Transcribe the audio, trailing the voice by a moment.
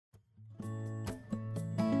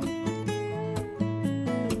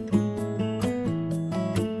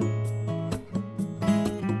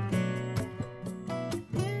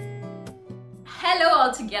Hello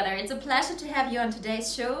all together. It's a pleasure to have you on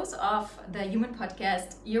today's shows of the Human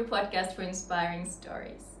Podcast, your podcast for inspiring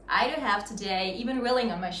stories. I do have today Evan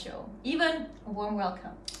Rilling on my show. Evan, a warm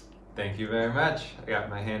welcome. Thank you very much. I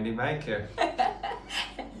got my handy mic here.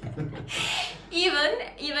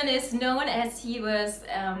 Evan is known as he was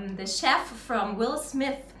the chef from Will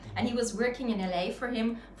Smith, and he was working in LA for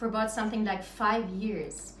him for about something like 5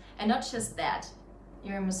 years. And not just that,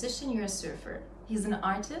 you're a musician, you're a surfer. He's an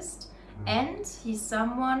artist, and he's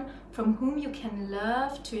someone from whom you can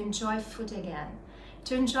love to enjoy food again.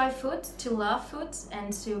 To enjoy food, to love food,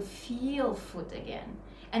 and to feel food again.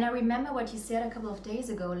 And I remember what he said a couple of days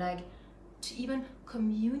ago, like to even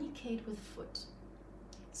communicate with food.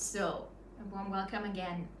 So, a warm welcome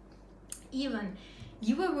again. Evan,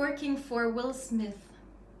 you were working for Will Smith.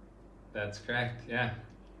 That's correct, yeah.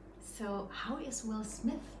 So, how is Will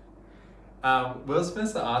Smith? Will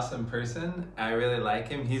Smith's an awesome person. I really like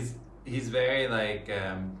him. He's very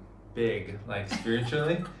big,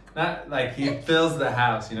 spiritually. Not like he fills the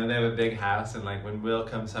house, they have a big house, and when Will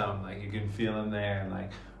comes home, you can feel him there, and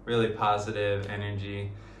really positive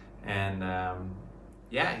energy. And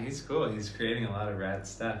he's cool. He's creating a lot of rad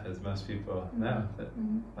stuff, as most people know that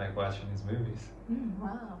like watching his movies.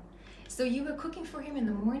 Wow. So you were cooking for him in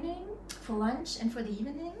the morning, for lunch, and for the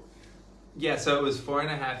evening? Yeah, so it was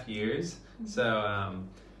 4.5 years. So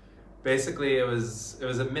basically it was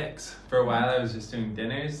a mix. For a while I was just doing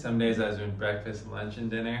dinners. Some days I was doing breakfast, lunch, and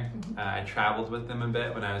dinner. I traveled with them a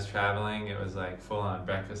bit. When I was traveling, it was full on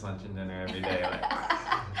breakfast, lunch, and dinner every day,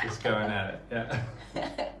 just going at it.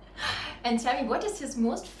 Yeah. And tell me, what is his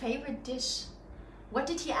most favorite dish? What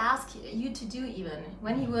did he ask you to do even?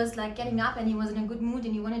 When he was getting up and he was in a good mood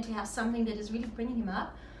and you wanted to have something that is really bringing him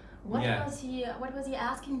up, what was he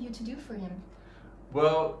asking you to do for him?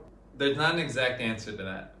 Well, there's not an exact answer to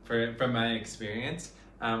that from my experience.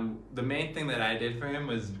 The main thing that I did for him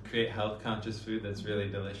was create health conscious food that's really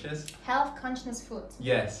delicious. Health conscious food.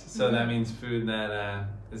 Yes, so that means food that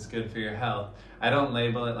is good for your health. I don't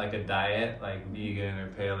label it like a diet, like vegan or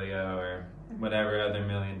paleo or whatever other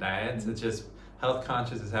million diets. It's just health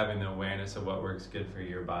conscious is having the awareness of what works good for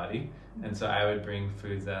your body. And so I would bring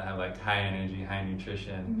foods that have high energy, high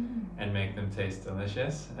nutrition, and make them taste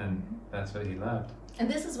delicious. And that's what he loved. And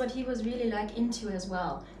this is what he was really into as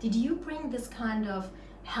well. Did you bring this kind of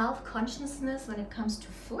health consciousness when it comes to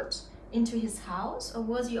food into his house, or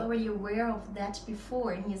was he already aware of that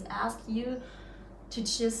before and he has asked you to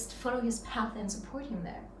just follow his path and support him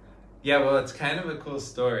there? Yeah, well, it's kind of a cool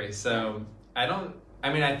story. So I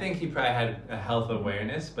think he probably had a health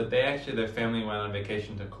awareness, but their family went on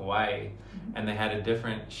vacation to Kauai, and they had a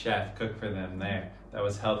different chef cook for them there that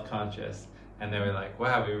was health conscious. And they were like,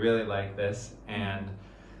 wow, we really like this. And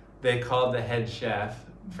they called the head chef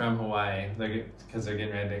from Hawaii, because they're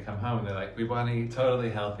getting ready to come home. They're like, we want to eat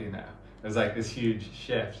totally healthy now. It was this huge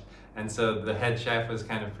shift. And so the head chef was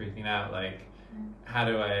kind of freaking out,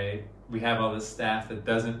 we have all this staff that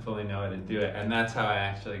doesn't fully know how to do it. And that's how I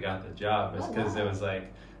actually got the job, was because it was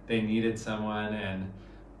they needed someone, and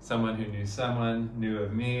someone who knew someone knew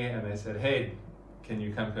of me, and they said, hey, can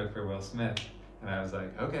you come cook for Will Smith? And I was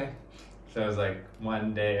like, okay. So it was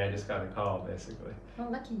one day I just got a call, basically. Oh,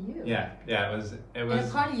 lucky you. Yeah, it was. And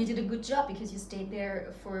apparently you did a good job because you stayed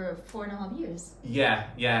there for 4.5 years. Yeah,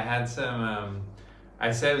 I had some,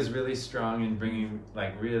 I said I was really strong in bringing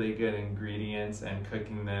really good ingredients and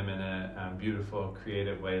cooking them in a beautiful,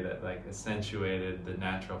 creative way that accentuated the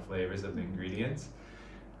natural flavors of the ingredients.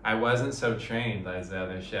 I wasn't so trained as the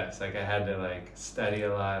other chefs. I had to study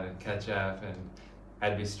a lot and catch up, and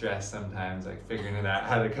I'd be stressed sometimes, figuring it out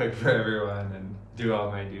how to cook for everyone and do all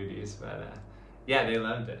my duties. But they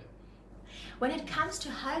loved it. When it comes to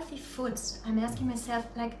healthy foods, I'm asking myself,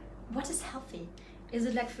 what is healthy? Is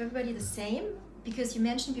it for everybody the same? Because you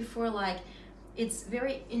mentioned before, it's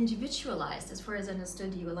very individualized as far as I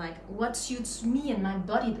understood you. What suits me and my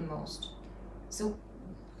body the most? So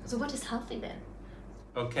what is healthy then?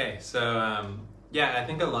 Okay, so I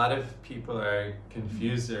think a lot of people are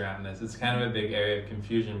confused around this. It's kind of a big area of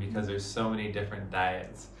confusion because there's so many different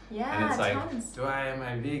diets. Yeah, and it's tons. am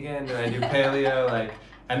I vegan? Do I do paleo?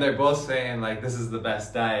 And they're both saying this is the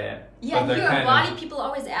best diet. Yeah, and here in Bali, people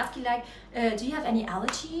always ask you do you have any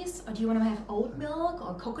allergies, or do you want to have oat milk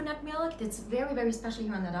or coconut milk? That's very, very special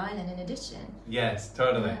here on that island in addition. Yes,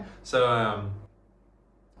 totally. Yeah. So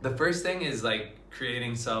the first thing is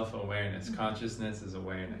creating self-awareness. Consciousness is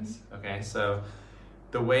awareness. Okay, so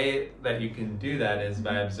the way that you can do that is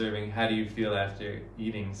by observing how do you feel after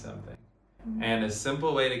eating something. And a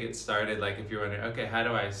simple way to get started, if you're wondering, okay, how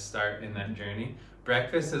do I start in that journey?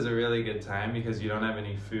 Breakfast is a really good time because you don't have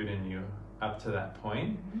any food in you up to that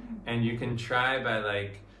point. And you can try by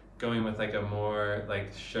like going with like a more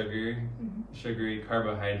like sugary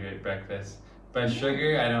carbohydrate breakfast. By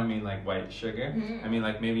sugar, I don't mean like white sugar. I mean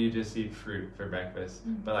like maybe you just eat fruit for breakfast,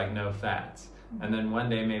 but like no fats. And then one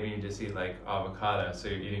day maybe you just eat like avocado, so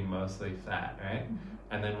you're eating mostly fat, right?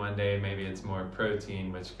 And then one day maybe it's more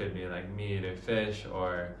protein, which could be like meat or fish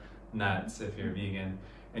or nuts if you're vegan.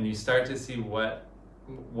 And you start to see what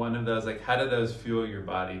one of those, like how do those fuel your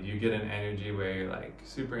body? Do you get an energy where you're like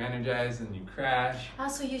super energized and you crash?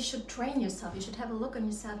 So you should train yourself. You should have a look on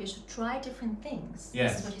yourself. You should try different things.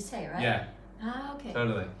 Yes. This is what you say, right? Yeah. Okay.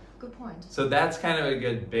 Totally. Good point. So that's kind of a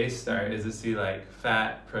good base start, is to see like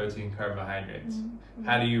fat, protein, carbohydrates.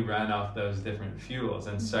 How do you run off those different fuels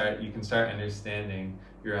and you can start understanding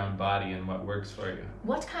your own body and what works for you.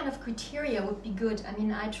 What kind of criteria would be good? I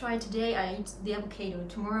mean, I tried today, I eat the avocado.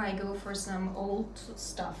 Tomorrow I go for some old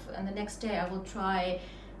stuff, and the next day I will try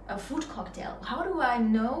a fruit cocktail. How do I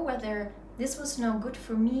know whether this was no good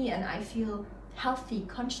for me and I feel healthy,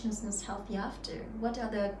 consciousness healthy after? What are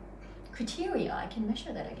the criteria I can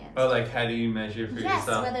measure that against? Oh, like how do you measure for yourself?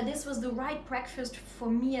 Yes, whether this was the right breakfast for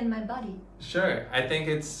me and my body. Sure, I think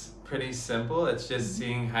it's pretty simple. It's just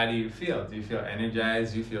seeing how do you feel. Do you feel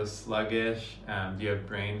energized? Do you feel sluggish? Do you have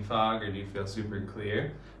brain fog, or do you feel super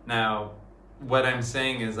clear? Now, what I'm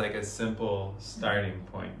saying is like a simple starting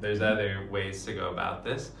point. There's other ways to go about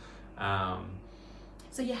this.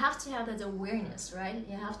 So you have to have that awareness, right?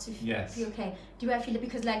 You have to Yes. feel, okay, do I feel it?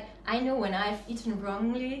 Because like, I know when I've eaten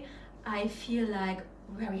wrongly, I feel like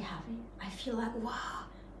very heavy. I feel like, wow,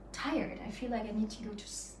 tired. I feel like I need to go to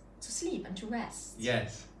sleep and to rest.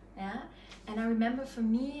 Yes. Yeah. And I remember for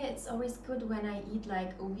me, it's always good when I eat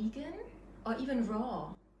like a vegan or even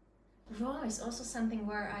raw. Raw is also something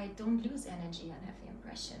where I don't lose energy and have the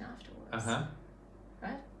impression afterwards.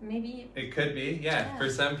 Right? Maybe it could be, yeah. For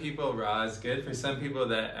some people, raw is good. For some people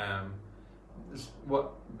that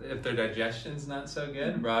if their digestion's not so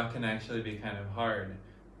good, raw can actually be kind of hard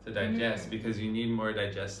to digest because you need more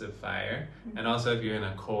digestive fire. And also if you're in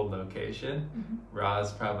a cold location, raw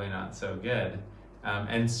is probably not so good.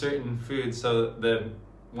 And certain foods, so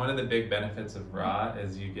one of the big benefits of raw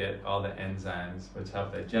is you get all the enzymes which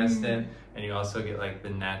help digest it, and you also get like the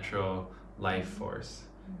natural life force.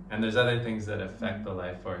 And there's other things that affect the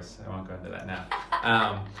life force. I won't go into that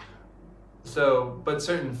now. But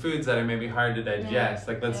certain foods that are maybe hard to digest,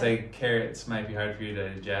 like let's say carrots might be hard for you to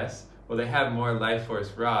digest. Well, they have more life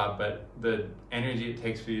force raw, but the energy it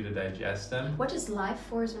takes for you to digest them. What is life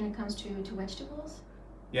force when it comes to vegetables?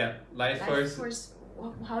 Yeah, life force.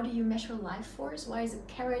 How do you measure life force? Why is a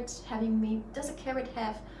carrot does a carrot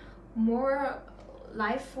have more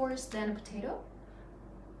life force than a potato?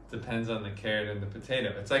 Depends on the carrot and the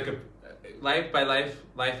potato. It's like life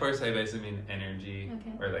force, I basically mean energy,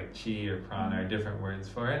 or like chi or prana, or different words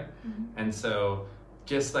for it. And so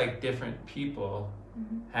just like different people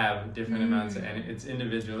have different amounts of energy, it's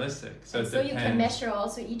individualistic. So you can measure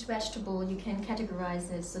also each vegetable, you can categorize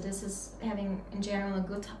this. So this is having in general a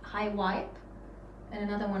good high vibe, and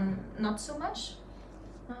another one not so much.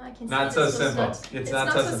 I can not so simple. It's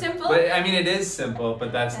not so simple. But I mean, it is simple,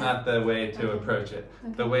 but that's not the way to approach it.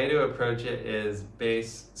 The way to approach it is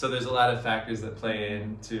so there's a lot of factors that play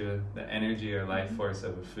into the energy or life force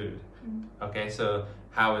of a food. Okay, so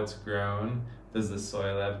how it's grown, does the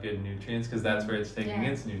soil have good nutrients? Because that's where it's taking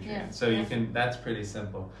its nutrients. So that's pretty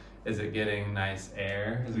simple. Is it getting nice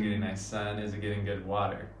air? Is it getting nice sun? Is it getting good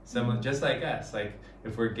water? Similar, just like us. Like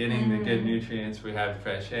if we're getting the good nutrients, we have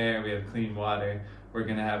fresh air, we have clean water, we're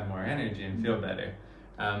going to have more energy and feel better.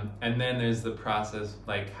 And then there's the process,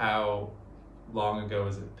 like how long ago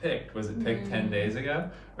was it picked? Was it picked 10 days ago?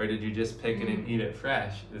 Or did you just pick it and eat it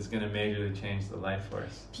fresh? It's going to majorly change the life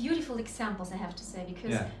force. Beautiful examples, I have to say,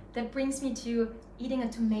 because that brings me to eating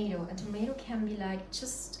a tomato. A tomato can be like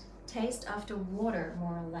just taste after water,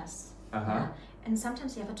 more or less. Yeah? And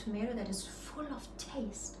sometimes you have a tomato that is full of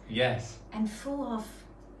taste. Yes. And full of,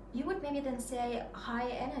 you would maybe then say, high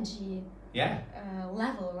energy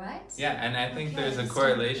level, right? Yeah, and I think there's a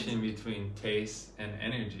correlation between taste and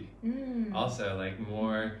energy. Also, like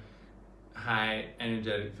more high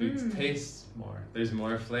energetic foods taste more. There's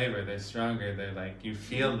more flavor, they're stronger, they're like, you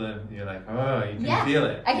feel them, you're like, oh, you can feel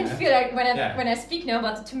it. I can feel it when I speak now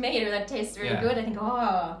about the tomato that tastes very good, I think,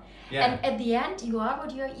 oh. Yeah. And at the end, you are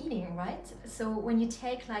what you're eating, right? So when you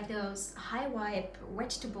take like those high vibe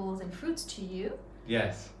vegetables and fruits to you,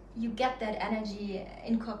 you get that energy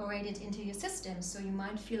incorporated into your system, so you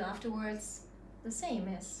might feel afterwards the same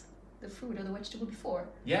as the fruit or the vegetable before.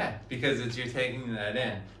 Yeah, because you're taking that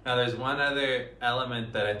in. Now there's one other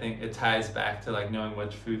element that I think it ties back to like knowing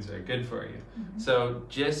which foods are good for you. So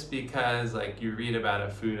just because like you read about a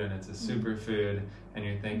food and it's a superfood and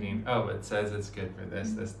you're thinking, oh, it says it's good for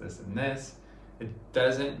this, this, and this, it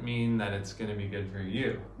doesn't mean that it's going to be good for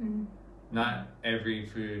you. Not every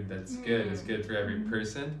food that's good is good for every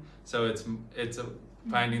person. So it's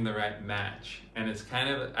finding the right match. And it's kind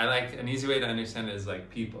of, I like, an easy way to understand it is like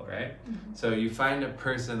people, right? So you find a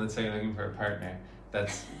person, let's say you're looking for a partner,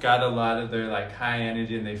 that's got a lot of their like high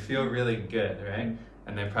energy and they feel really good, right?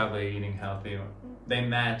 And they're probably eating healthy. They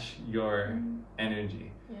match your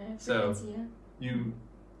energy. So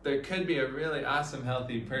there could be a really awesome,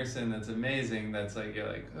 healthy person that's amazing, that's like, you're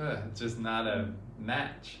like, ugh, it's just not a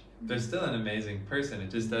match. They're still an amazing person, it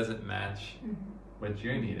just doesn't match what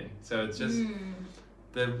you're needing. So it's just,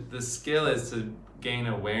 the skill is to gain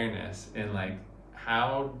awareness in like,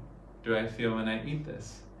 how do I feel when I eat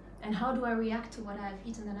this? And how do I react to what I've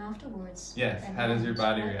eaten then afterwards? Yes, how does your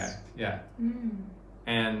body react? Yeah.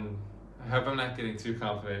 And I hope I'm not getting too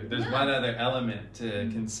complicated. There's one other element to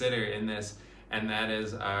consider in this, and that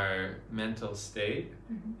is our mental state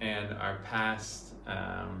and our past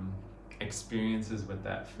experiences with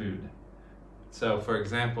that food. So, for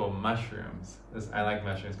example, mushrooms. I like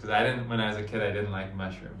mushrooms because when I was a kid, I didn't like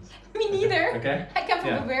mushrooms. Me neither. Okay. I come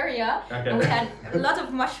from Bavaria, and we had a lot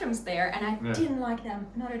of mushrooms there, and I didn't like them,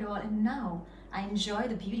 not at all. And now I enjoy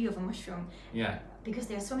the beauty of a mushroom. Yeah. Because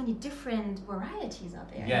there are so many different varieties out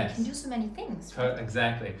there. Yes. And you can do so many things.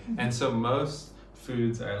 Exactly. And so most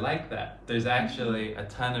foods are like that. There's actually a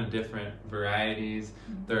ton of different varieties.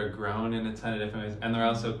 They're grown in a ton of different ways, and they're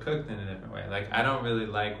also cooked in a different way. Like, I don't really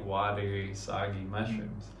like watery, soggy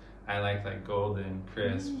mushrooms. I like golden,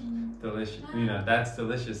 crisp, delicious. You know, that's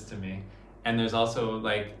delicious to me. And there's also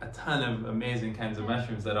like a ton of amazing kinds of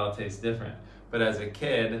mushrooms that all taste different. But as a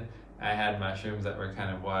kid, I had mushrooms that were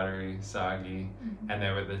kind of watery, soggy, and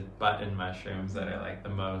there were the button mushrooms that are like the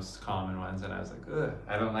most common ones, and I was like, ugh,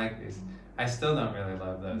 I don't like these. I still don't really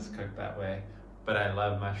love those cooked that way, but I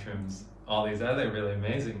love mushrooms, all these other really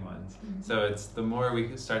amazing ones. So it's the more we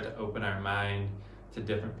can start to open our mind to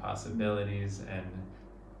different possibilities, and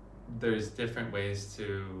there's different ways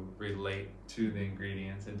to relate to the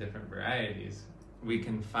ingredients and different varieties, we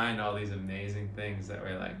can find all these amazing things that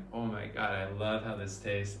we're like, oh my God, I love how this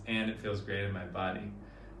tastes and it feels great in my body.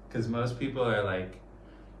 Because most people are like,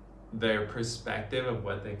 their perspective of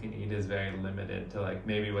what they can eat is very limited to like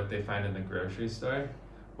maybe what they find in the grocery store.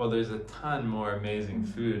 Well, there's a ton more amazing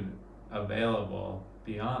food available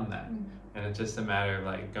beyond that. And it's just a matter of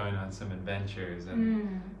like going on some adventures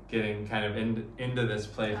and getting kind of into this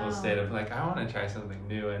playful state of like, I want to try something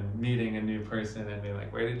new, and meeting a new person and being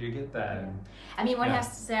like, where did you get that? And, I mean, one has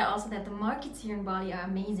to say also that the markets here in Bali are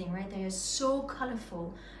amazing, right? They are so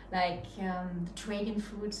colorful. Like the dragon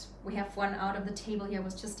fruits, we have one out of the table here, I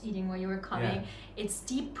was just eating while you were coming. It's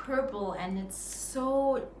deep purple and it's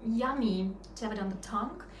so yummy to have it on the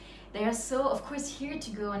tongue. They are so, of course, here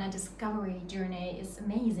to go on a discovery journey is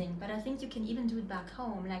amazing, but I think you can even do it back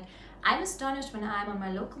home. Like, I'm astonished when I'm on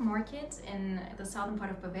my local market in the southern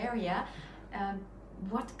part of Bavaria,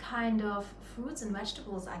 what kind of fruits and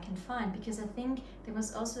vegetables I can find, because I think there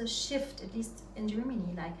was also a shift, at least in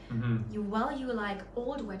Germany, like you value like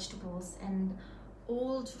old vegetables and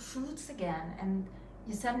old fruits again, and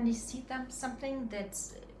you suddenly see something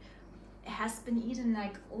that's has been eaten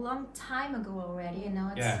like a long time ago already, and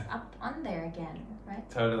now it's up on there again, right?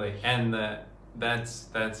 Totally. And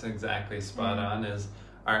that's exactly spot on. Is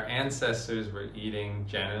our ancestors were eating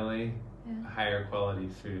generally higher quality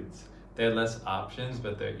foods. They had less options,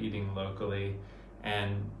 but they're eating locally.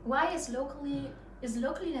 And why is locally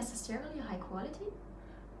necessarily high quality?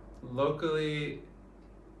 Locally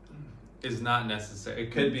is not necessary.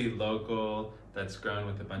 It could be local, that's grown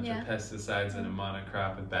with a bunch of pesticides and a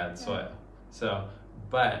monocrop with bad soil. So,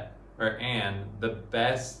 the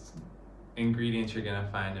best ingredients you're gonna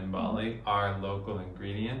find in Bali are local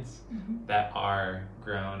ingredients that are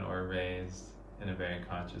grown or raised in a very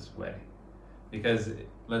conscious way. Because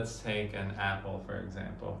let's take an apple, for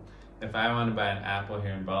example. If I want to buy an apple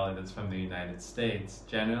here in Bali that's from the United States,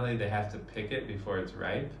 generally they have to pick it before it's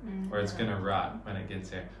ripe, or it's gonna rot when it gets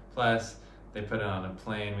here. Plus, they put it on a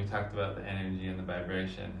plane. We talked about the energy and the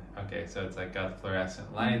vibration. Okay, so it's like got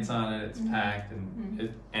fluorescent lights on it, it's packed, and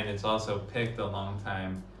it's also picked a long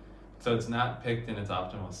time. So it's not picked in its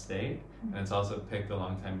optimal state, and it's also picked a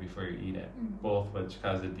long time before you eat it, both which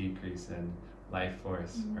cause a decrease in life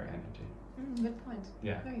force or energy. Good point.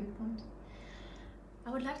 Yeah. Very good point. I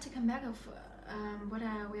would like to come back of what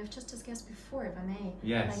we have just discussed before, if I may.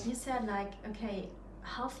 Yes. Like you said, like, okay,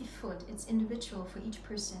 healthy food, it's individual for each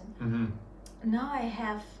person. Mm-hmm. Now I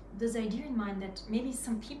have this idea in mind that maybe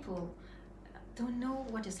some people don't know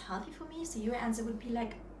what is healthy for me. So your answer would be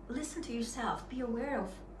like, listen to yourself, be aware of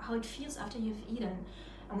how it feels after you've eaten.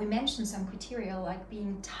 And we mentioned some criteria like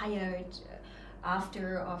being tired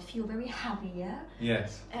after or feel very happy, yeah?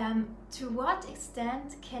 Yes. To what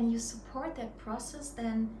extent can you support that process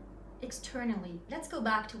then externally? Let's go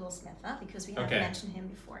back to Will Smith, huh? Because we haven't mentioned him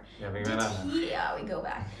before. Yeah, we go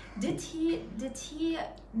back. Did he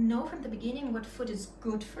know from the beginning what food is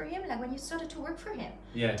good for him? Like when you started to work for him?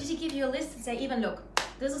 Yes. Did he give you a list and say, Evan, look,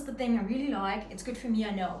 this is the thing I really like, it's good for me,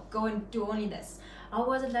 I know, go and do only this? Or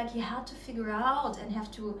was it like you had to figure out and have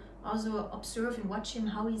to also observe and watch him,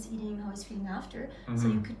 how he's eating, how he's feeling after, so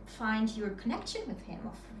you could find your connection with him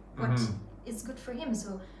of what is good for him?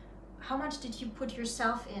 So how much did you put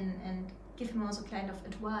yourself in and give him also kind of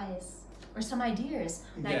advice or some ideas?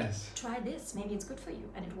 Like, try this, maybe it's good for you,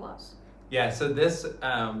 and it was. Yeah, so this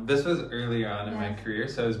was earlier on in my career,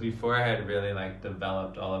 so it was before I had really like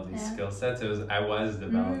developed all of these skill sets. I was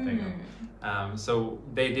developing them. So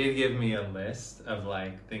they did give me a list of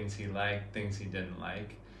like things he liked, things he didn't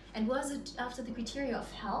like. And was it after the criteria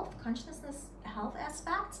of health, consciousness, health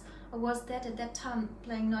aspects, or was that at that time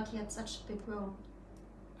playing not yet such a big role?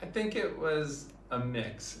 I think it was a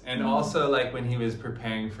mix, and also like when he was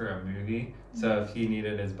preparing for a movie, so if he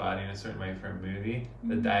needed his body in a certain way for a movie,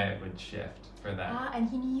 the diet would shift for that. And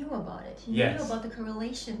he knew about it. He knew about the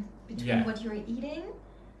correlation between what you're eating,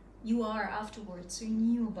 you are afterwards. So he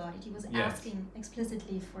knew about it. He was asking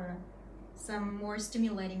explicitly for some more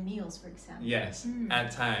stimulating meals, for example. Yes,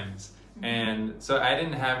 at times. And so I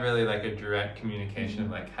didn't have really like a direct communication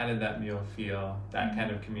of like, how did that meal feel, that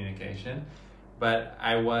kind of communication. But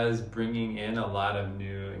I was bringing in a lot of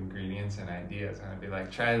new ingredients and ideas, and I'd be like,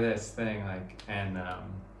 try this thing, like, and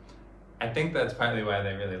I think that's partly why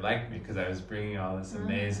they really liked me, because I was bringing all this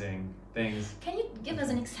amazing things. Can you give us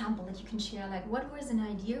an example that you can share? Like, what was an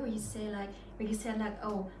idea where you said like,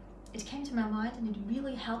 oh, it came to my mind and it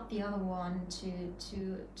really helped the other one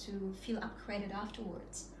to feel upgraded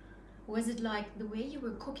afterwards? Was it like the way you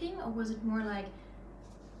were cooking, or was it more like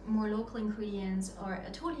more local ingredients or a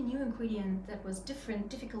totally new ingredient that was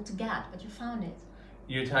difficult to get, but you found it?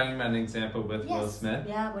 You're talking about an example with Will Smith?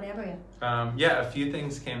 Yeah, whatever. Yeah, a few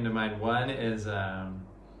things came to mind. One is,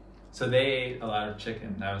 so they ate a lot of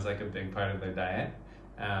chicken. That was like a big part of their diet.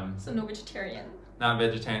 So no vegetarian? Not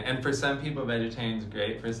vegetarian. And for some people, vegetarian is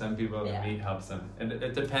great. For some people, the meat helps them. And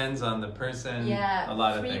it depends on the person, a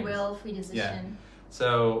lot of things. Free will, free decision. Yeah.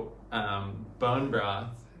 So bone broth,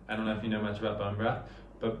 I don't know if you know much about bone broth,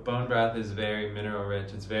 but bone broth is very mineral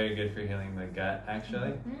rich. It's very good for healing the gut,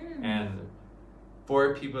 actually. And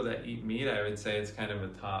for people that eat meat, I would say it's kind of a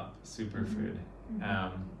top superfood.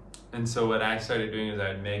 And so what I started doing is I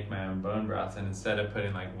would make my own bone broth, and instead of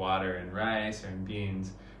putting like water and rice or in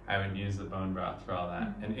beans, I would use the bone broth for all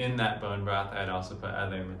that. And in that bone broth, I'd also put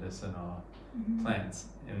other medicinal plants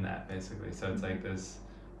in that, basically. So it's like this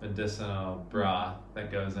medicinal broth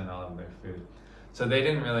that goes in all of their food. So they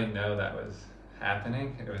didn't really know that was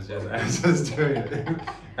happening. It was just, I was just doing it.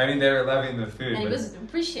 I mean, they were loving the food. And it was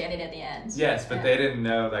appreciated at the end. Yes, but they didn't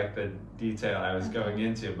know like the detail I was going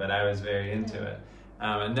into, but I was very into it.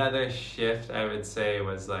 Another shift I would say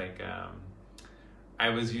was like, I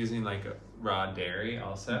was using like raw dairy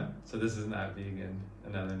also. So this is not vegan,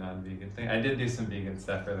 another non-vegan thing. I did do some vegan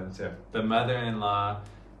stuff for them too. The mother-in-law,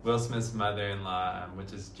 Will Smith's mother-in-law,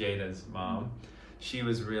 which is Jada's mom, she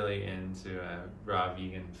was really into raw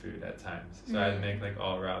vegan food at times. So I'd make like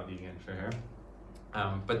all raw vegan for her.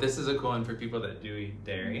 But this is a cool one for people that do eat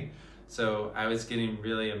dairy. So I was getting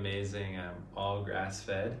really amazing all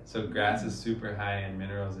grass-fed. So grass is super high in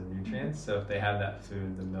minerals and nutrients. So if they have that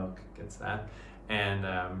food, the milk gets that. And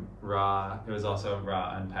raw, it was also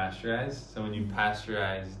raw unpasteurized. So when you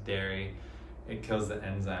pasteurize dairy, it kills the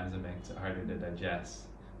enzymes and makes it harder to digest.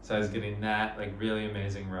 So I was getting that, like really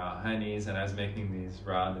amazing raw honeys, and I was making these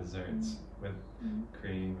raw desserts with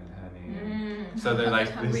cream and honey. So they're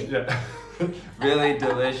like these really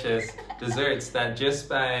delicious desserts that just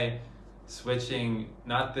by switching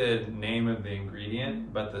not the name of the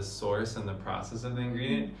ingredient, but the source and the process of the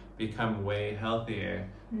ingredient, become way healthier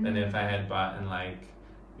than if I had bought in like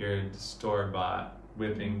your store-bought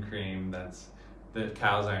whipping cream that's, the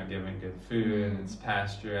cows aren't given good food, it's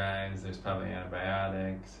pasteurized, there's probably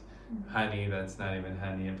antibiotics, honey that's not even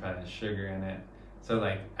honey, it probably has sugar in it. So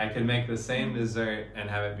like I could make the same dessert and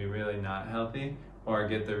have it be really not healthy, or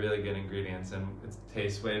get the really good ingredients and it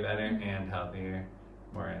tastes way better and healthier,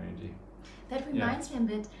 more energy. That reminds me a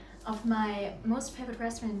bit of my most favorite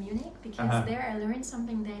restaurant in Munich, because there I learned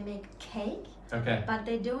something. They make cake Okay. but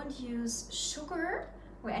they don't use sugar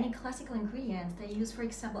or any classical ingredients. They use, for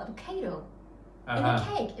example, avocado in a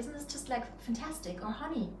cake. Isn't this just like fantastic? Or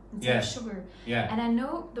honey instead of sugar. Yeah. And I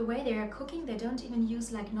know the way they are cooking, they don't even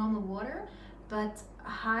use like normal water, but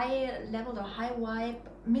high level or high vibe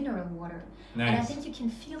mineral water. Nice. And I think you can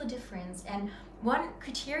feel the difference. And one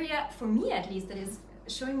criteria, for me at least, that is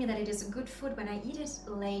showing me that it is a good food when I eat it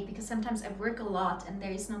late, because sometimes I work a lot and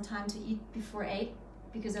there is no time to eat before 8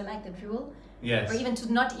 because I like the rule. Yes. Or even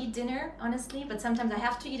to not eat dinner, honestly, but sometimes I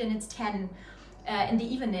have to eat and it's 10 in the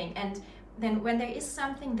evening. And then when there is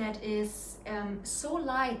something that is so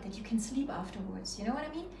light that you can sleep afterwards, you know what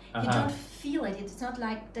I mean? You don't feel it. It's not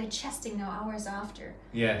like digesting now hours after.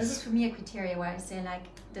 Yes. This is for me a criteria where I say like,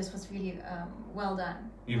 this was really well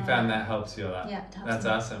done. You found that helps you a lot. Yeah, it helps That's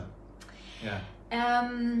me. awesome. Yeah.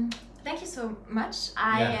 Thank you so much.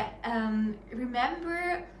 I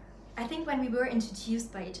remember, I think when we were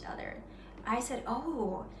introduced by each other, I said,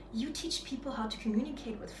 oh, you teach people how to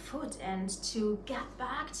communicate with food and to get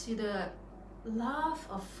back to the love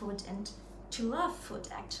of food and to love food,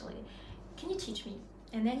 actually. Can you teach me?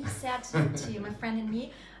 And then he said to my friend and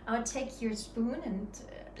me, I would take your spoon and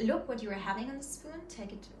look what you are having on the spoon,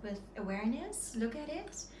 take it with awareness, look at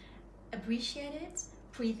it, appreciate it,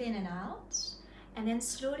 breathe in and out, and then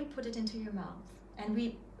slowly put it into your mouth. And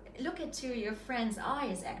we look into your friend's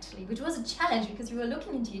eyes, actually, which was a challenge because we were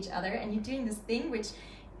looking into each other and you're doing this thing which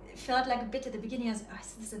felt like a bit at the beginning as, oh,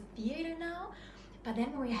 is this a theater now? But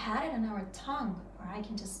then when we had it on our tongue, or I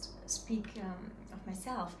can just speak of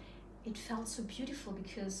myself, it felt so beautiful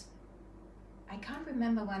because I can't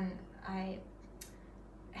remember when I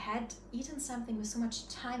had eaten something with so much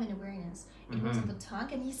time and awareness. It was on the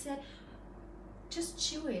tongue, and he said, just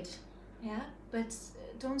chew it, yeah, but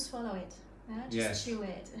don't swallow it. Yeah, just chew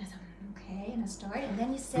it. And I thought, okay, and I started, and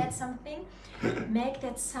then he said something, make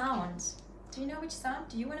that sound. Do you know which sound?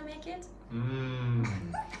 Do you want to make it?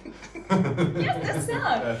 Yes, that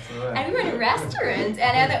sound. That's right. And we were in a restaurant, and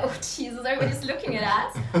I thought, oh Jesus, everybody's looking at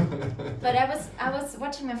us. But I was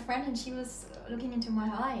watching my friend, and she was looking into my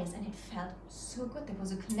eyes, and it felt so good. There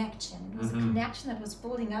was a connection. It was a connection that was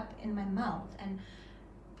building up in my mouth. And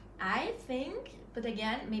I think, but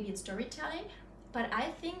again, maybe it's storytelling, but I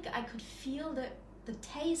think I could feel the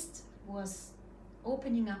taste was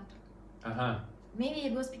opening up. Maybe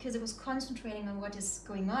it was because it was concentrating on what is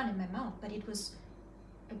going on in my mouth, but it was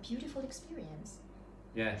a beautiful experience.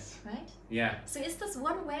 Yes. Right? Yeah. So is this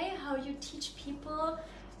one way how you teach people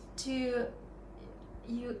to,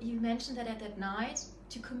 you mentioned that at that night,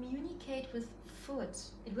 to communicate with food?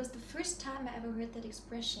 It was the first time I ever heard that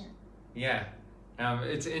expression. Yeah.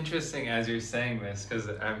 It's interesting as you're saying this, because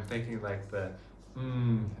I'm thinking like the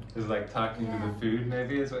is like talking to the food,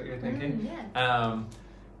 maybe, is what you're thinking.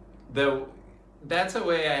 That's a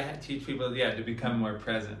way I teach people, to become more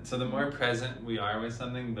present. So the more present we are with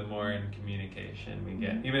something, the more in communication we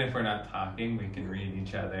get. Even if we're not talking, we can read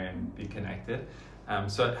each other and be connected.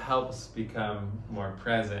 So it helps become more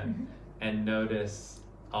present and notice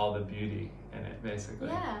all the beauty in it, basically.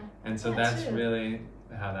 Yeah. And so that's really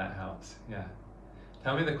how that helps. Yeah.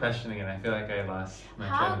 Tell me the question again. I feel like I lost my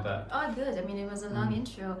train of thought. Oh, good. I mean, it was a long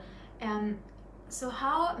intro. So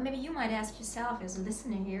how, maybe you might ask yourself as a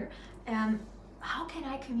listener here, how can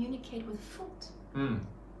I communicate with food?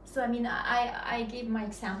 So, I mean, I gave my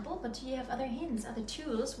example, but do you have other hints, other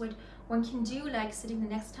tools, what one can do, like sitting the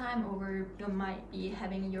next time, or you might be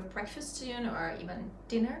having your breakfast soon, or even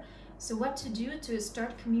dinner? So what to do to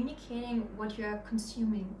start communicating what you are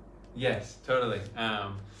consuming? Yes, totally.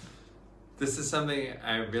 This is something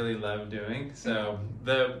I really love doing. So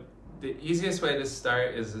the easiest way to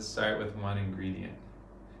start is to start with one ingredient.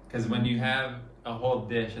 Because when you have a whole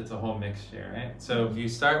dish, it's a whole mixture, right? So if you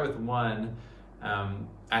start with one,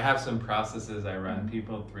 I have some processes I run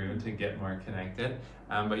people through to get more connected.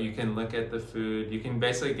 But you can look at the food, you can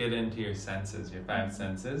basically get into your senses, your 5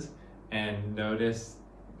 senses, and notice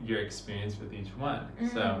your experience with each one.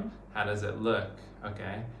 So how does it look?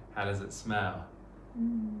 Okay. How does it smell?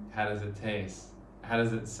 How does it taste? How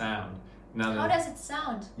does it sound? Now how does it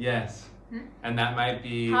sound? Yes. And that might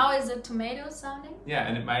be... How is a tomato sounding? Yeah,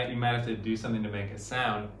 and you might have to do something to make it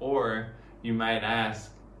sound, or you might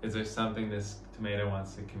ask, is there something this tomato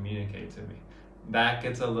wants to communicate to me? That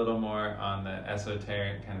gets a little more on the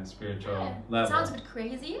esoteric kind of spiritual level. It sounds a bit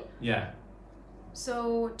crazy. Yeah.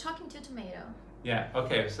 So, talking to a tomato. Yeah,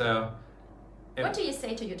 okay, so... What do you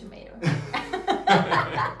say to your tomato?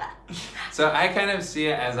 So I kind of see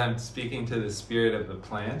it as I'm speaking to the spirit of the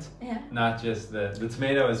plant, not just the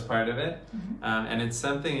tomato is part of it. And it's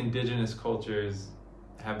something indigenous cultures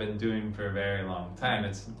have been doing for a very long time.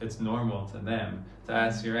 It's normal to them. To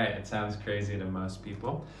us, you're right, it sounds crazy to most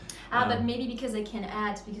people. But maybe because I can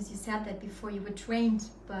add, because you said that before, you were trained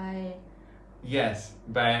by... Yes,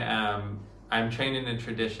 I'm trained in a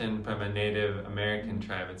tradition from a Native American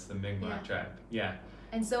tribe. It's the Mi'kmaq tribe. Yeah.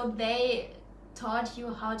 And so they taught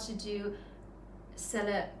you how to do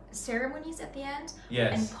ceremonies at the end.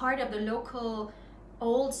 Yes. And part of the local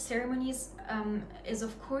old ceremonies is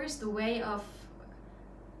of course the way of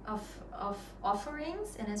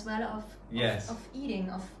offerings, and as well of eating,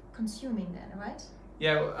 of consuming then, right?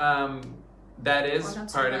 Yeah, that is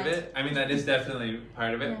part of it. I mean, that is definitely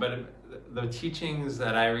part of it, but the teachings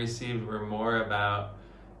that I received were more about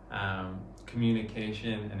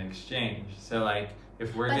communication and exchange. So like,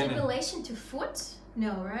 if we're in relation to food,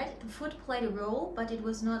 no, right? The food played a role, but it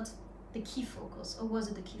was not the key focus, or was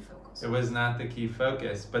it the key focus? It was not the key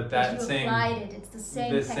focus, but that you same... applied it, it's the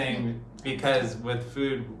same technique. Because with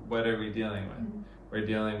food, what are we dealing with? We're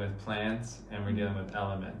dealing with plants, and we're dealing with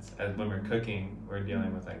elements. As when we're cooking, we're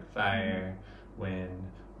dealing with like fire, wind,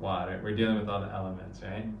 water. We're dealing with all the elements,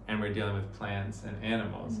 right? And we're dealing with plants and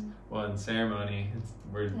animals. Well, in ceremony,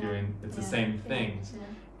 it's the same things.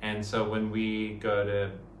 And so when we go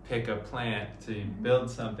to pick a plant to build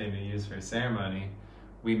something to use for ceremony,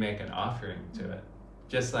 we make an offering to it.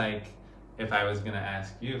 Just like if I was going to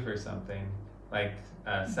ask you for something, like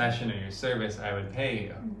a session or your service, I would pay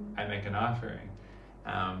you. I make an offering.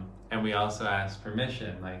 And we also ask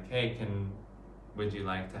permission, like, hey, would you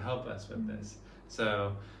like to help us with this?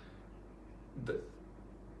 So, how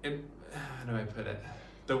do I put it?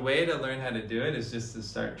 The way to learn how to do it is just to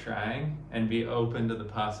start trying and be open to the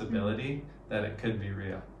possibility that it could be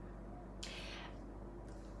real.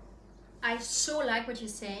 I so like what you're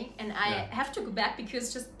saying, and I have to go back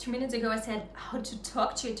because just 2 minutes ago I said how to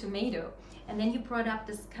talk to a tomato, and then you brought up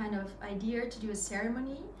this kind of idea to do a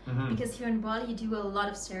ceremony, because here in Bali you do a lot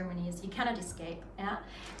of ceremonies, you cannot escape,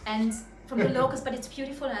 and from the locals, but it's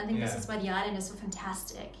beautiful, and I think this is why the island is so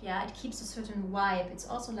fantastic. It keeps a certain vibe. It's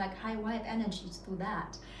also like high vibe energies through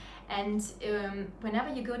that. And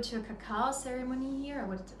whenever you go to a cacao ceremony here, or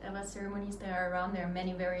whatever ceremonies there are around, there are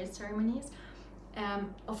many various ceremonies.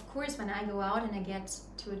 Of course, when I go out and I get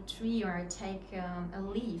to a tree or I take a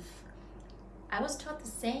leaf, I was taught the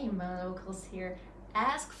same by locals here.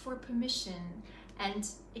 Ask for permission and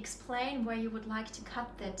explain where you would like to cut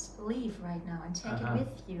that leaf right now and take it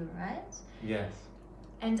with you, right? Yes.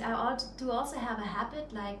 And I do also have a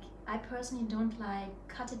habit, like I personally don't like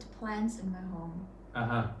cutted plants in my home.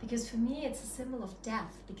 Because for me it's a symbol of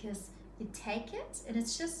death, because you take it and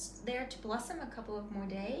it's just there to blossom a couple of more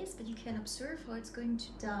days, but you can observe how it's going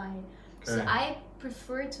to die. Correct. So I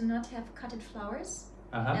prefer to not have cutted flowers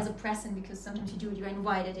as a present, because sometimes you're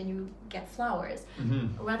invited and you get flowers.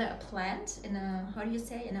 Rather a plant in a, how do you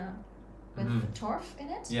say, with turf in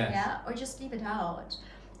it, or just leave it out.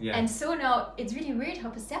 And so now it's really weird how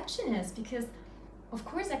perception is, because of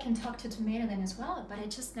course I can talk to tomato then as well, but I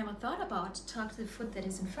just never thought about to talk to the food that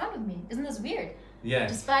is in front of me. Isn't this weird?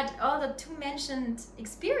 Yes. Despite all the two mentioned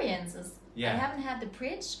experiences, I haven't had the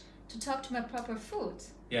bridge to talk to my proper food.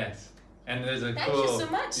 Yes. And there's a Thank you so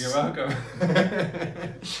much. You're welcome.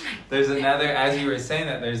 There's another, as you were saying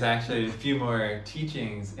that, there's actually a few more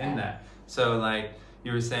teachings in that. So like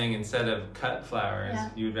you were saying, instead of cut flowers,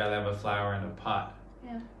 you'd rather have a flower in a pot.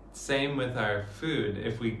 Same with our food.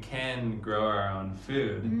 If we can grow our own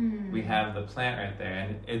food, we have the plant right there,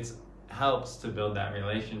 and it helps to build that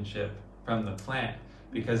relationship from the plant,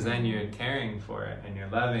 because then you're caring for it and you're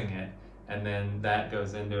loving it, and then that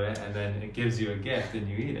goes into it, and then it gives you a gift and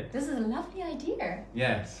you eat it. This is a lovely idea.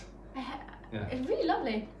 Yes. It's really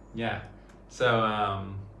lovely. Yeah. So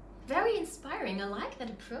very inspiring. I like that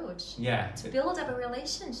approach. To build up a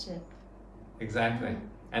relationship. Exactly.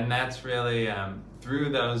 And that's really,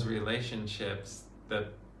 through those relationships, the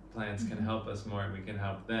plants can help us more, and we can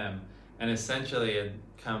help them. And essentially it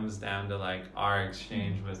comes down to like our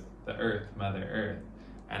exchange with the earth, Mother Earth,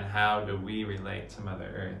 and how do we relate to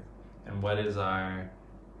Mother Earth, and what is our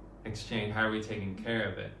exchange, how are we taking care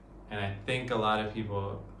of it? And I think a lot of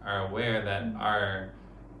people are aware that our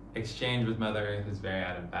exchange with Mother Earth is very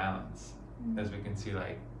out of balance, as we can see,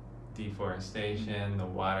 like deforestation, the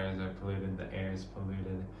waters are polluted, the air is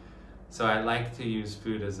polluted. So I like to use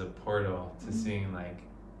food as a portal to seeing like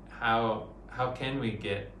how can we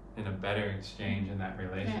get in a better exchange in that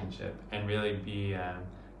relationship, and really be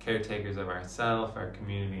caretakers of ourselves, our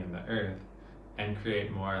community, and the earth, and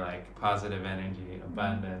create more like positive energy,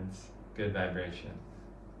 abundance, good vibration.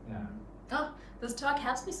 Oh, this talk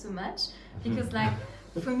helps me so much, because like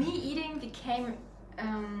for me eating became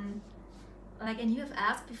like, and you have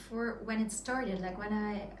asked before when it started, like when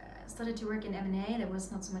I started to work in M&A, there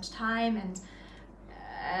was not so much time, and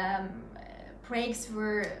breaks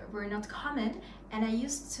were not common, and I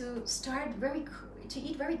used to start to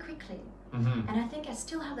eat very quickly. Mm-hmm. And I think I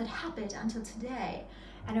still have that habit until today.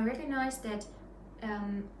 And I recognize that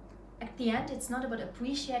at the end, it's not about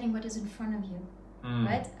appreciating what is in front of you,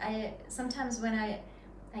 right? Sometimes when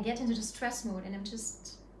I get into the stress mode and I'm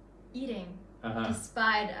just eating,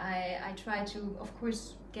 despite I try to, of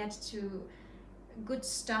course, get to good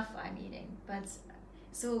stuff I'm eating. But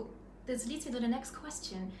so this leads me to the next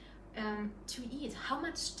question. To eat, how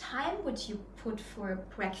much time would you put for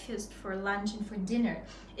breakfast, for lunch, and for dinner?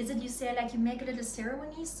 Is it, you say, like you make a little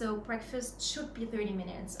ceremony, so breakfast should be 30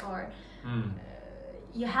 minutes, or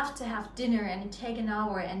you have to have dinner and you take an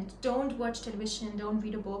hour, and don't watch television, don't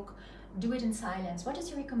read a book, do it in silence? What is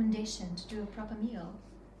your recommendation to do a proper meal?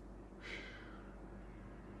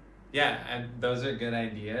 Yeah, and those are good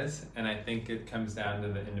ideas, and I think it comes down to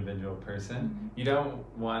the individual person. Mm-hmm. You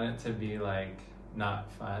don't want it to be like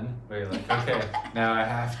not fun, where you're like, okay, now I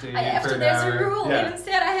have to eat for an there's hour. a rule, Yeah.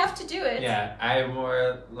 instead I have to do it. Yeah, I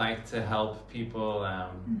more like to help people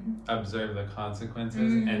observe the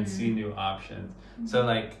consequences and see new options. So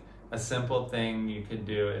like a simple thing you could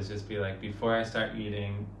do is just be like, before I start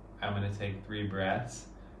eating, I'm gonna take 3 breaths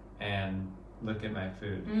and look at my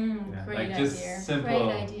food. Great like just idea. simple,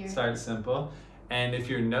 Great idea. Start simple. And if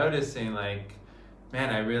you're noticing like, man,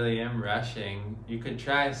 I really am rushing, you could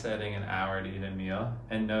try setting an hour to eat a meal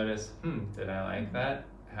and notice, did I like that?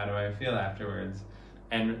 How do I feel afterwards?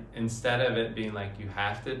 And instead of it being like you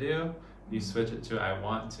have to do, you switch it to I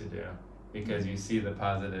want to do, because you see the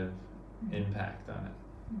positive impact on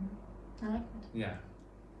it. I like that. Yeah.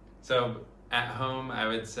 So at home, I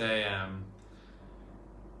would say,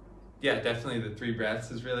 definitely the 3 breaths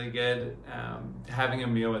is really good. Having a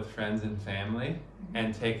meal with friends and family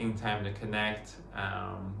and taking time to connect.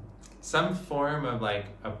 Some form of like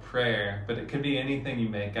a prayer, but it could be anything you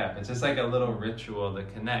make up. It's just like a little ritual to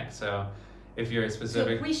connect. So if you're a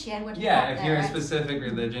specific... To appreciate what you if you're there, a specific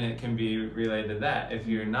religion, it can be related to that. If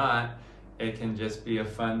you're not, it can just be a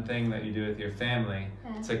fun thing that you do with your family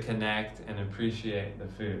to connect and appreciate the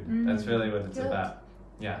food. That's really what it's about.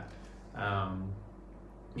 Yeah.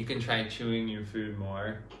 You can try chewing your food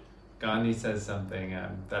more. Gandhi says something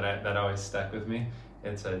that always stuck with me.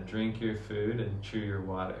 It's drink your food and chew your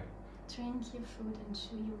water. Drink your food and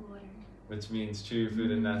chew your water. Which means chew your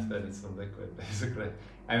food enough that it's a liquid, basically.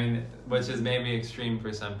 I mean, which is maybe extreme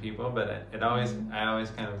for some people, but I always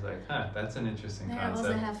kind of was like, that's an interesting concept. I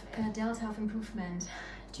also have delta of improvement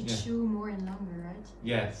to chew more and longer, right?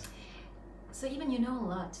 Yes. So even you know a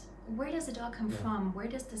lot. Where does it all come from? Where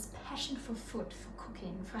does this passion for food, for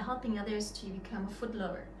cooking, for helping others to become a food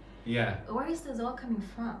lover? Yeah. Where is this all coming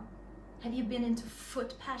from? Have you been into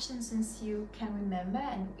food passion since you can remember?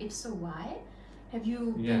 And if so, why? Have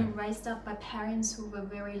you been raised up by parents who were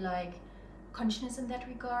very like conscious in that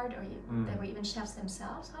regard, or they were even chefs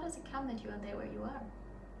themselves? How does it come that you are there where you are?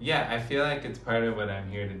 Yeah, I feel like it's part of what I'm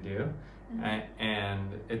here to do.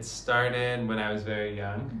 And it started when I was very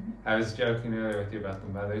young. I was joking earlier with you about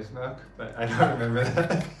the mother's milk, but I don't remember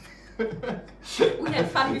that. We had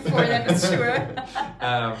fun before that, that's sure.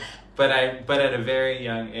 But at a very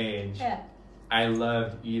young age, I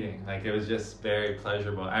loved eating. Like, it was just very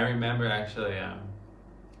pleasurable. I remember actually,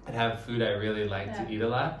 I'd have food I really liked to eat a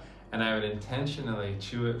lot, and I would intentionally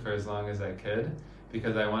chew it for as long as I could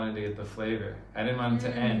because I wanted to get the flavor. I didn't want it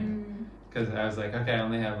to end. Because I was like, okay, I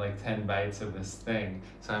only have like 10 bites of this thing.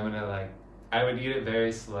 So I'm gonna I would eat it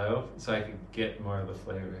very slow so I could get more of the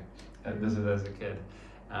flavor. This was as a kid.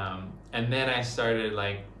 And then I started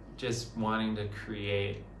just wanting to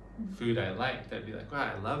create food I liked. I'd be like,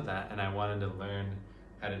 wow, I love that. And I wanted to learn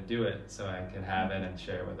how to do it so I could have it and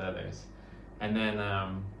share it with others. And then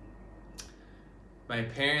my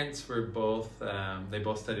parents were both, they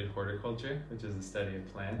both studied horticulture, which is the study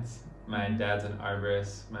of plants. My dad's an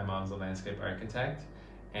arborist, my mom's a landscape architect,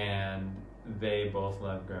 and they both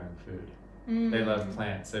love growing food. They love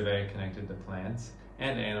plants. They're very connected to plants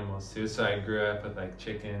and animals too. So I grew up with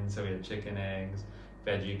chickens, so we had chicken eggs,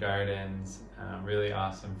 veggie gardens, really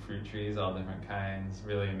awesome fruit trees, all different kinds,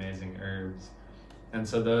 really amazing herbs. And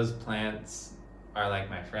so those plants are like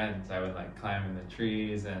my friends. I would climb in the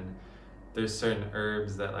trees, and there's certain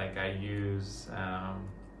herbs that I use, how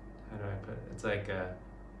do I put it? It's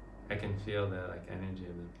I can feel the energy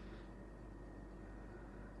of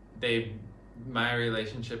them. My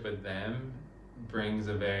relationship with them brings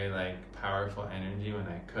a very powerful energy when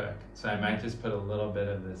I cook. So I might just put a little bit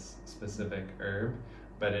of this specific herb,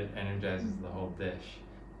 but it energizes the whole dish.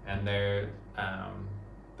 And they're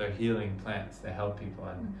they're healing plants. They help people,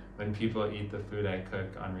 and when people eat the food I cook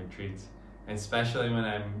on retreats, and especially when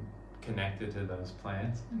I'm connected to those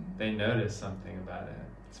plants, they notice something about it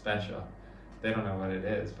special. They don't know what it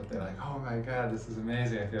is, but they're like, "Oh my God, this is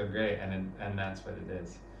amazing! I feel great," and that's what it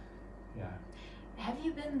is. Yeah. Have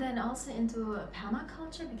you been then also into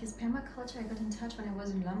permaculture? Because permaculture, I got in touch when I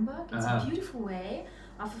was in Lombok. It's a beautiful way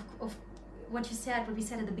of what you said, what we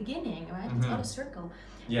said at the beginning, right? It's all a circle.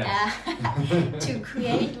 Yes. To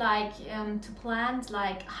create to plant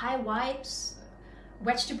high white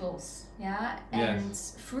vegetables, and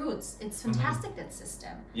fruits. It's fantastic, that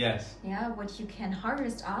system. Yes. Yeah, what you can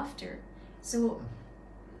harvest after. So,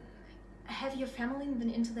 have your family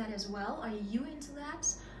been into that as well? Are you into that?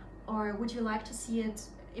 Or would you like to see it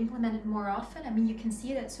implemented more often? I mean, you can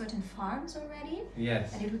see it at certain farms already.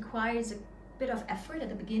 Yes. And it requires a bit of effort at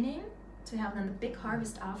the beginning to have then the big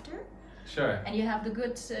harvest after. Sure. And you have the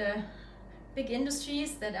good big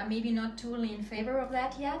industries that are maybe not totally in favor of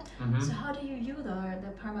that yet. So how do you view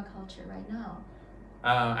the permaculture right now?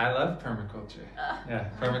 I love permaculture.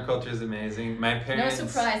 Permaculture is amazing. My parents, no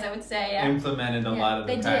surprise, I would say, implemented a lot of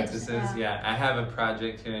the practices. Did, I have a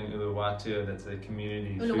project here in Uluwatu that's a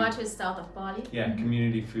community. Uluwatu is south of Bali.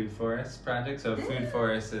 Community food forest project. So food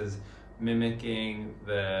forest is mimicking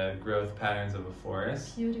the growth patterns of a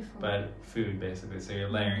forest. Beautiful. But food, basically. So you're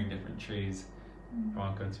layering different trees. I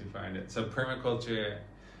won't go too far into it. So permaculture,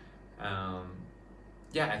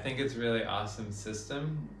 I think it's a really awesome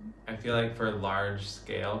system. I feel like for large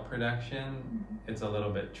scale production, it's a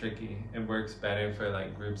little bit tricky. It works better for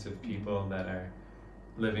groups of people that are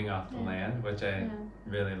living off the land, which I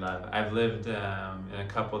really love. I've lived in a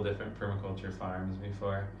couple different permaculture farms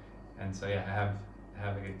before, and so I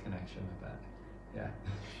have a good connection with that. Yeah.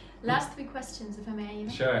 Last 3 questions, if I may.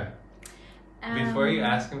 Sure. Before you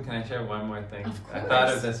ask them, can I share one more thing? Of course. I thought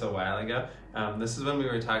of this a while ago. This is when we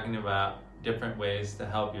were talking about different ways to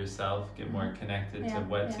help yourself get more connected to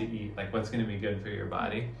what to eat, what's going to be good for your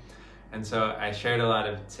body. And so I shared a lot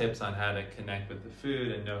of tips on how to connect with the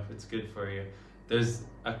food and know if it's good for you. There's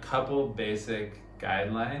a couple basic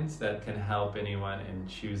guidelines that can help anyone in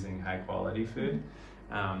choosing high quality food.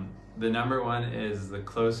 The number one is the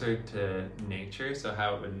closer to nature, so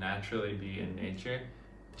how it would naturally be in nature,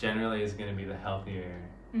 generally is going to be the healthier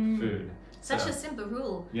food. Such a simple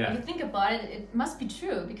rule. Yeah. If you think about it, it must be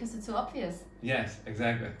true because it's so obvious. Yes,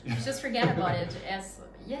 exactly. You just forget about it as,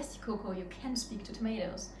 yes, Coco, you can speak to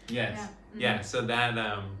tomatoes. Yes. So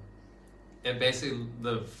that, it basically,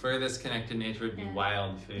 the furthest connected nature would be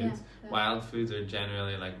wild foods. Wild foods are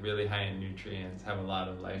generally really high in nutrients, have a lot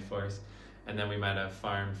of life force. And then we might have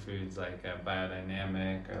farm foods like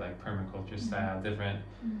biodynamic or permaculture style, different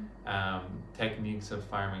techniques of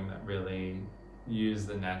farming that really use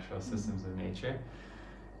the natural systems of nature.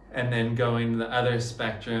 And then going the other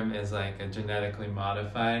spectrum is a genetically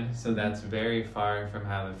modified, so that's very far from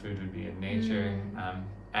how the food would be in nature.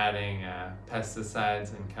 Adding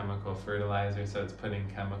pesticides and chemical fertilizer, so it's putting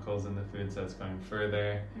chemicals in the food, so it's going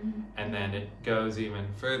further. And then it goes even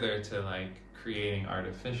further to creating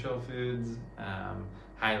artificial foods,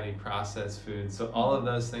 highly processed foods. So all of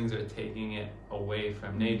those things are taking it away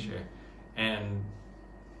from nature. And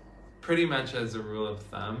pretty much as a rule of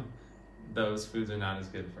thumb, those foods are not as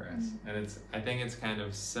good for us. And I think it's kind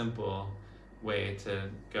of simple way to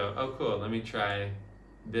go, oh cool, let me try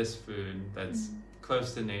this food that's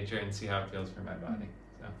close to nature and see how it feels for my body.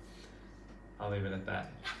 So I'll leave it at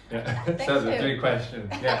that. So the 3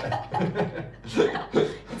 questions.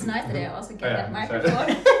 It's nice that I also get that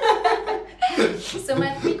microphone. So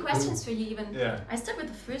my 3 questions for you even. I start with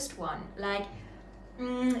the first one.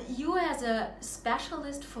 You as a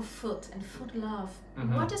specialist for food and food love,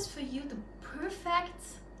 what is for you the perfect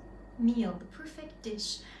meal, the perfect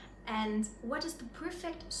dish? And what is the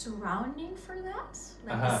perfect surrounding for that?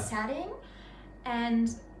 The setting? And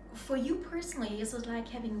for you personally, is it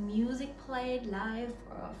having music played live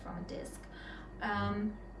or from a disc?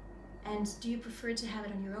 And do you prefer to have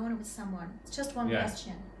it on your own or with someone? It's just one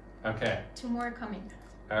question. Okay. 2 more coming.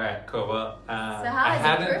 All right, cool. Well, so how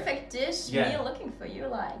is a perfect dish meal looking for you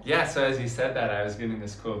Yeah, so as you said that, I was getting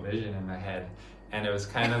this cool vision in my head, and it was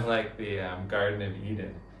kind of like the Garden of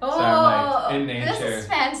Eden. Oh, so I'm in nature. This is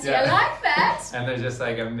fancy. I like that. And there's just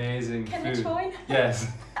amazing food. Can I join? Yes.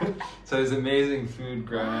 So there's amazing food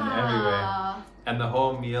growing everywhere. And the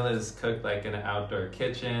whole meal is cooked in an outdoor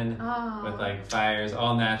kitchen with fires,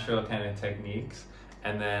 all natural kind of techniques.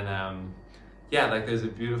 And then, there's a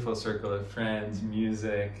beautiful circle of friends,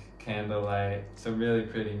 music, candlelight, some really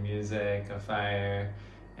pretty music, a fire.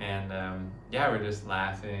 And we're just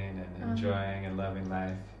laughing and enjoying and loving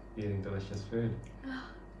life, eating delicious food.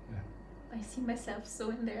 I see myself so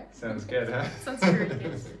in there. Sounds good, huh? Sounds very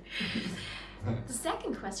good. The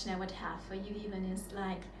second question I would have for you even is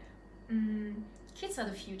like, kids are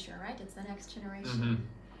the future, right? It's the next generation.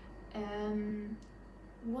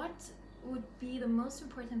 What would be the most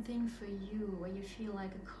important thing for you, where you feel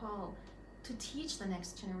like a call to teach the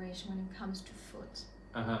next generation when it comes to food?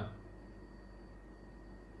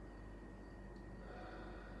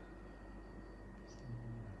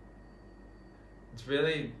 It's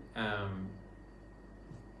really, I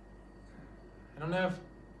don't know if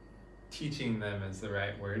teaching them is the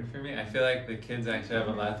right word for me. I feel like the kids actually have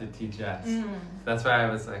a lot to teach us. That's why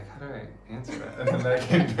I was like, how do I answer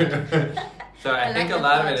that? So I think a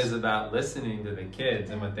lot of it is about listening to the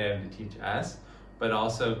kids and what they have to teach us, but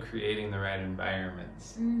also creating the right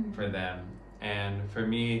environments for them. And for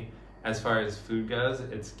me, as far as food goes,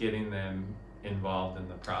 it's getting them involved in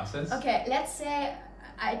the process. Okay, let's say,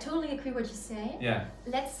 I totally agree what you say. Yeah.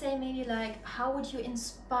 Let's say maybe like, how would you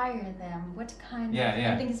inspire them? What kind of,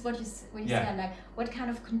 I think it's what you said, like, what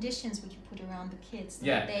kind of conditions would you put around the kids so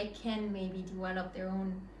that they can maybe develop their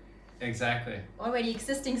own already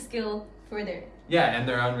existing skill further? Yeah, and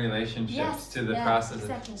their own relationships to the process.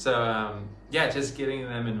 Exactly. So, just getting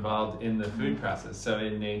them involved in the food process. So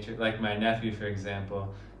in nature, like my nephew, for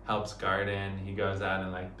example, helps garden. He goes out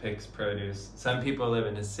and like picks produce. Some people live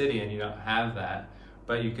in a city and you don't have that.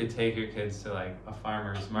 But you could take your kids to like a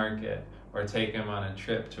farmer's market or take them on a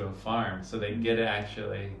trip to a farm so they get to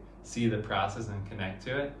actually see the process and connect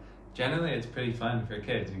to it. Generally, it's pretty fun for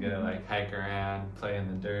kids. You get to like hike around, play in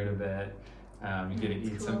the dirt a bit. You get to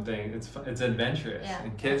eat something. It's fun. It's adventurous,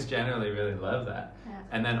 and kids generally really love that.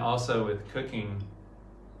 And then also with cooking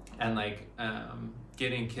and like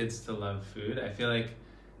getting kids to love food, I feel like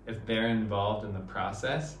if they're involved in the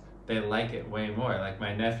process, they like it way more. Like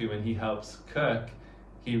my nephew, when he helps cook,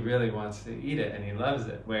 he really wants to eat it and he loves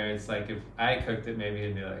it. Where it's like if I cooked it, maybe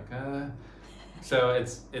he'd be like, So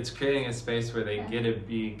it's creating a space where they get to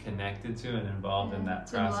be connected to and involved in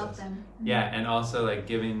that process. And also like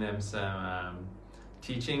giving them some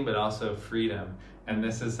teaching, but also freedom. And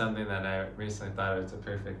this is something that I recently thought was a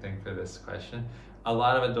perfect thing for this question. A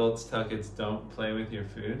lot of adults tell kids, don't play with your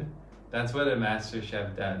food. That's what a master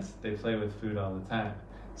chef does. They play with food all the time.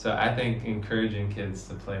 So I think encouraging kids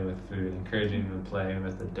to play with food, encouraging them to play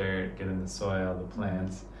with the dirt, get in the soil, the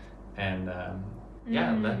plants, and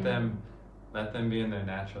let them be in their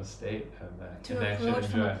natural state of connection and joy. To approach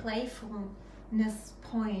from a playfulness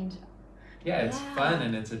point. Yeah, it's fun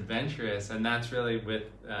and it's adventurous, and that's really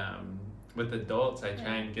with adults. I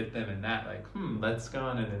try and get them in that, like, let's go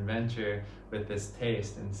on an adventure with this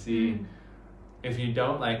taste and see. If you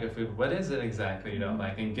don't like a food, what is it exactly you don't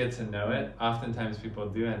like? And get to know it. Oftentimes people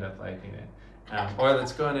do end up liking it. Or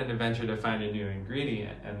let's go on an adventure to find a new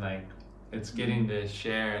ingredient. And like, it's getting to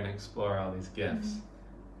share and explore all these gifts.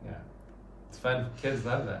 Yeah. It's fun. Kids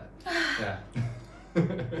love that. Yeah.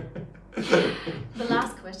 The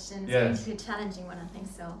last question is going to be a challenging one, I think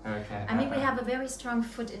so. Okay. I mean, we have a very strong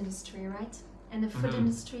food industry, right? And the food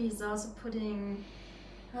industry is also putting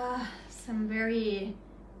some very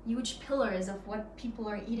huge pillars of what people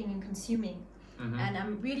are eating and consuming. And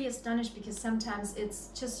I'm really astonished because sometimes it's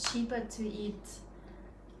just cheaper to eat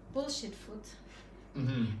bullshit food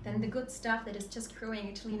than the good stuff that is just growing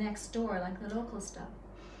actually next door, like the local stuff.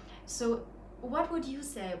 So what would you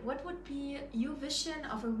say? What would be your vision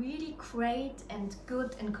of a really great and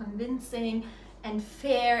good and convincing and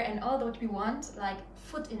fair and all that we want, like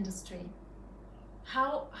food industry?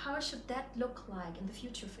 How should that look like in the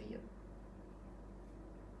future for you?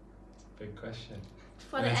 Big question.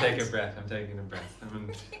 I'm gonna take a breath. I'm taking a breath. I'm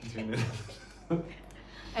gonna tune in.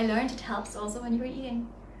 I learned it helps also when you're eating.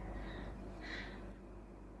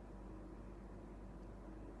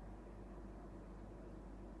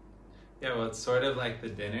 Yeah, well, it's sort of like the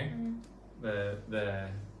dinner, the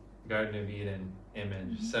Garden of Eden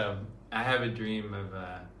image. So I have a dream of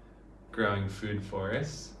growing food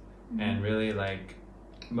forests, and really like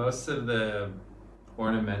most of the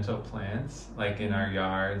ornamental plants, like in our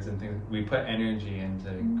yards and things, we put energy into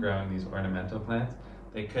growing these ornamental plants.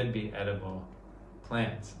 They could be edible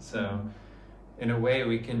plants. So in a way,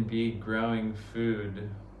 we can be growing food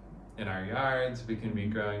in our yards, we can be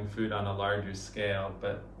growing food on a larger scale,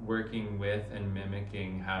 but working with and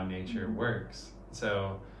mimicking how nature works.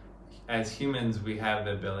 So as humans, we have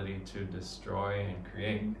the ability to destroy and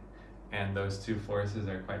create, and those two forces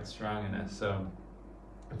are quite strong in us. So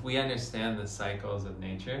if we understand the cycles of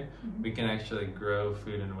nature, we can actually grow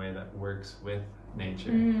food in a way that works with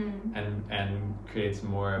nature and creates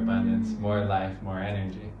more abundance, more life, more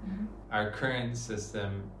energy. Our current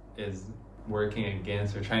system is working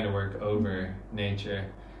against or trying to work over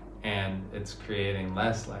nature, and it's creating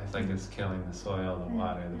less life, like it's killing the soil, the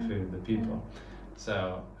water, the food, the people.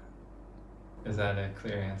 So, is that a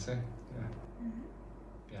clear answer?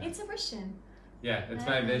 Yeah. It's a vision. Yeah, it's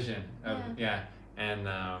my vision of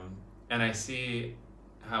and I see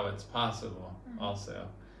how it's possible also,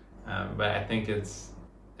 but I think it's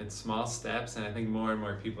small steps, and I think more and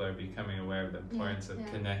more people are becoming aware of the importance of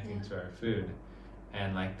connecting to our food,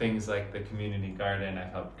 and like things like the community garden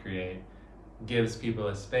I've helped create gives people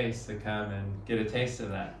a space to come and get a taste of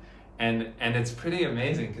that, and it's pretty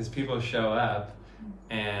amazing because people show up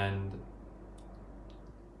and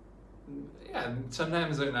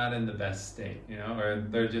sometimes they're not in the best state, or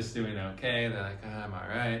they're just doing okay. They're like, I'm all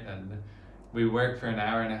right. And we work for an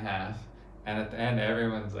hour and a half, and at the end,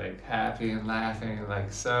 everyone's like happy and laughing, and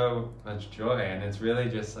like so much joy. And it's really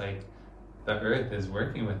just like the earth is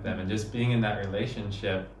working with them, and just being in that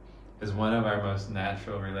relationship is one of our most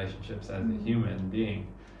natural relationships as a human being.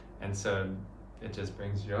 And so it just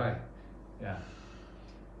brings joy. Yeah.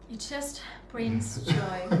 It just brings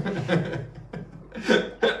joy.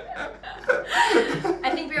 I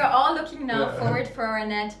think we are all looking now forward for our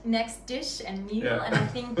next dish and meal, and I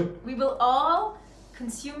think we will all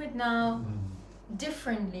consume it now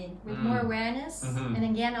differently, with more awareness, and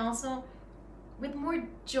again also with more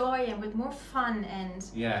joy and with more fun,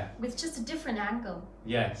 and with just a different angle.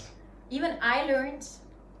 Yes. Even I learned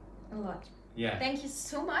a lot. Yeah. Thank you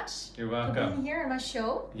so much. You're welcome. For being here on my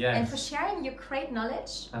show. Yes. And for sharing your great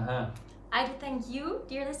knowledge. I do thank you,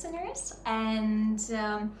 dear listeners, and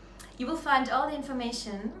you will find all the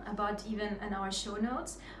information about even in our show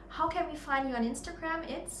notes. How can we find you on Instagram?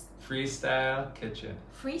 It's Freestyle Kitchen.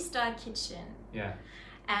 Freestyle Kitchen. Yeah.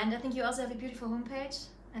 And I think you also have a beautiful homepage.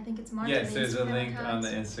 I think it's marked on the Instagram there's a link account. on the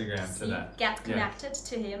Instagram to that. Get connected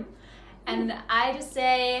to him. And I just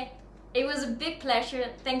say it was a big pleasure.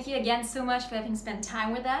 Thank you again so much for having spent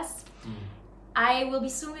time with us. I will be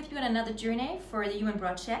soon with you on another journey for the Human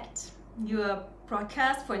Project, your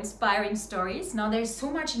broadcast for inspiring stories. Now there's so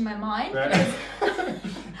much in my mind. Right.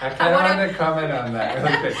 I kind of want to comment on that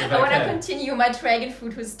really quick if I want to continue my dragon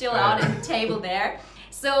fruit who's still out on the table there.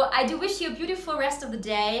 So I do wish you a beautiful rest of the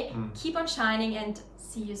day. Keep on shining and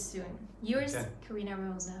see you soon. Yours, Karina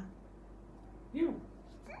Rosa. You.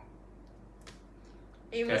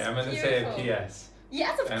 It was I'm going to say a PS.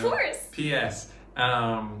 Yes, of course. PS.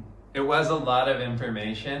 It was a lot of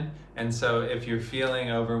information, and so if you're feeling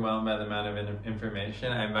overwhelmed by the amount of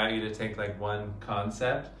information, I invite you to take like one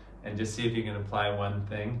concept and just see if you can apply one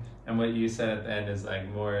thing. And what you said at the end is like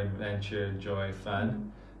more adventure, joy,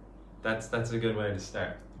 fun. That's a good way to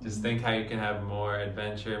start. Just think how you can have more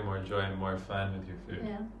adventure, more joy, and more fun with your food.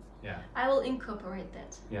 Yeah. I will incorporate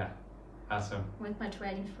that. Yeah. Awesome. With my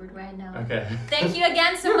dragon fruit right now. Okay. Thank you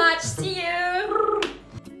again so much. See you.